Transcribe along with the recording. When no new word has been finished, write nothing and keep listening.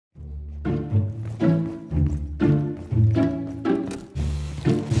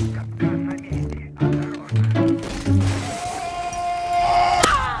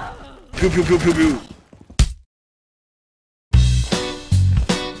Pew pew pew pew pew.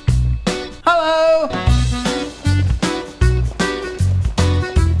 Hello!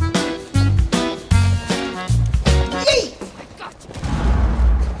 Yay!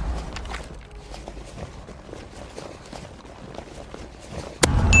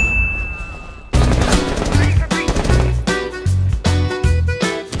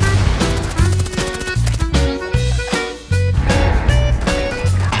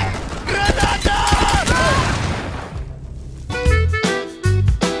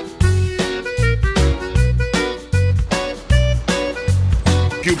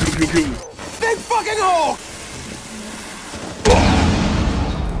 Pew pew pew pew. Big fucking hole!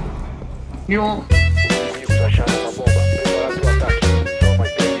 Yo. Inimigos acharam uma bomba. Preparado o ataque. Só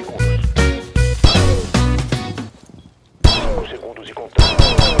mais 10 segundos. 5 segundos e contando.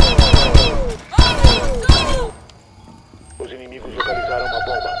 Os inimigos localizaram uma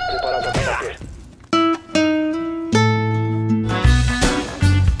bomba. Preparado a combater.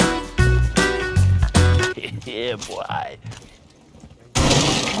 Yeah, boy.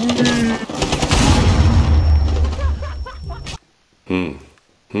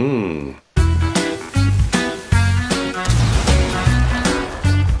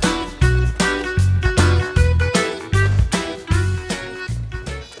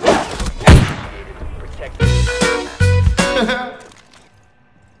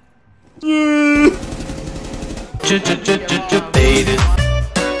 Baited.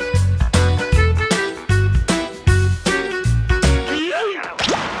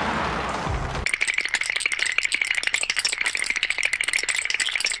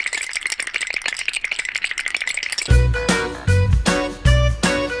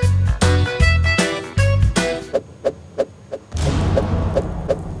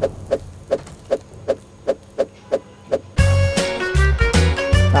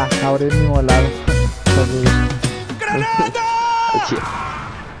 Tá, Caro me molhado. Granada!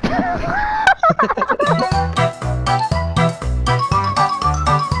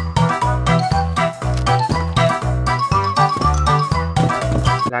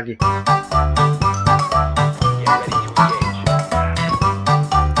 Lag. Get ready to engage.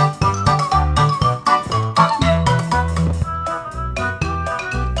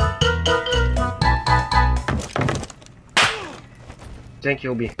 Thank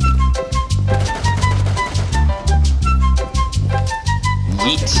you, Obi.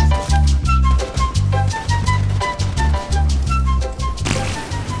 Yeet.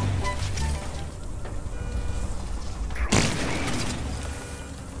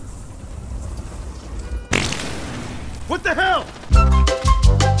 What the hell?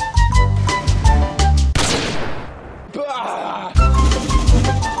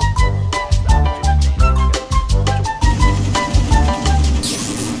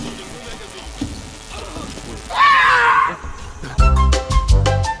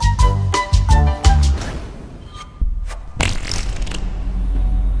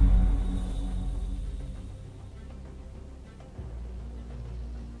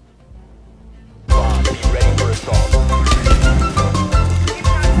 Bomb. Be ready for assault.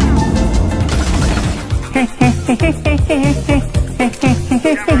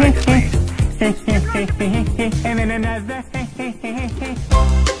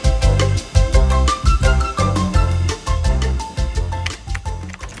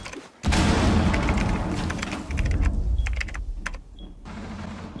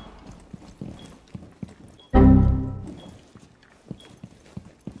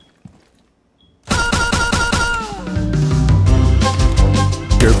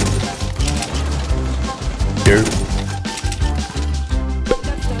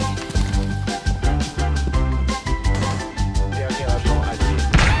 Reação Alibi.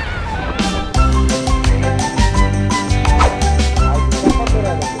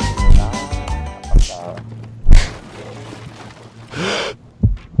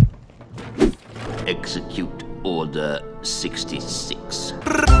 Execute Order 66.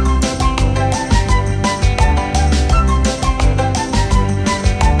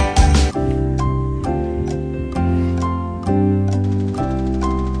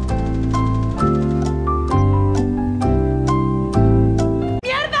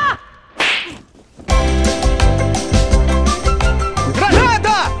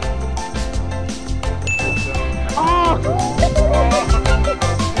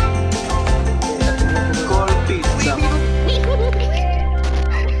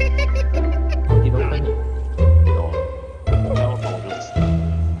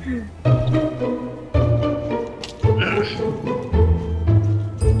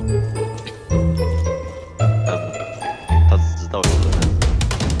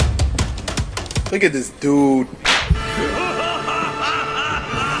 Look at this dude.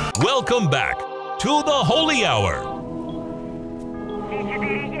 Welcome back to the Holy Hour.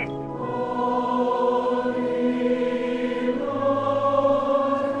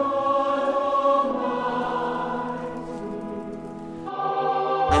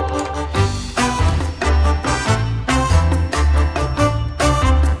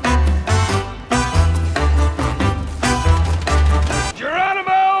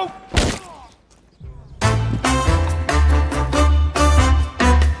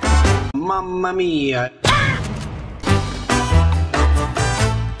 Mamma mia.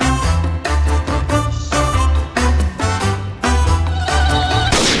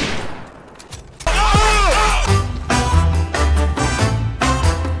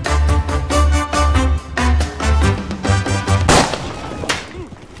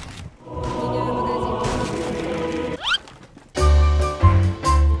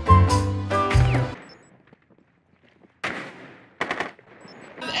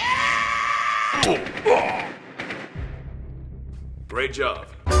 Great job.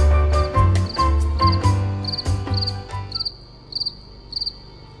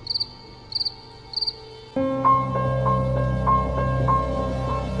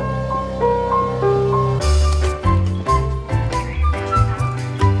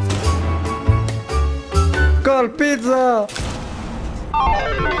 Call pizza!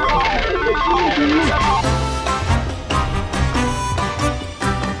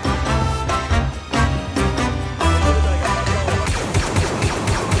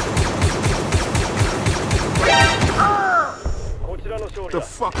 The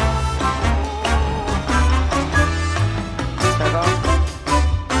fuck?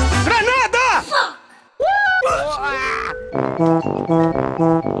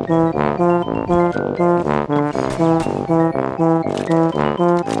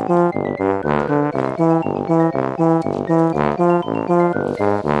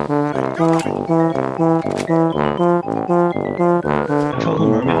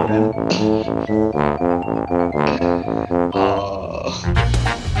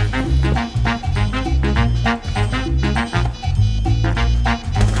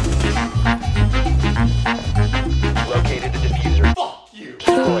 Located the diffuser. Fuck you.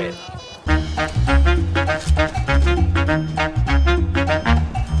 Destroy it.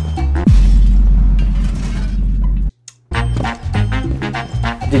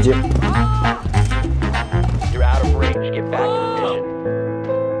 GG. You're out of range. Get back to the mission.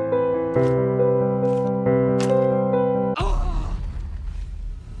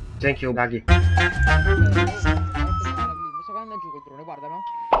 Thank you, Daggy. Sto andando giù col drone, guarda, no?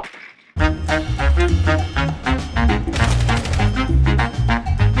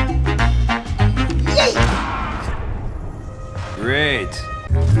 Great.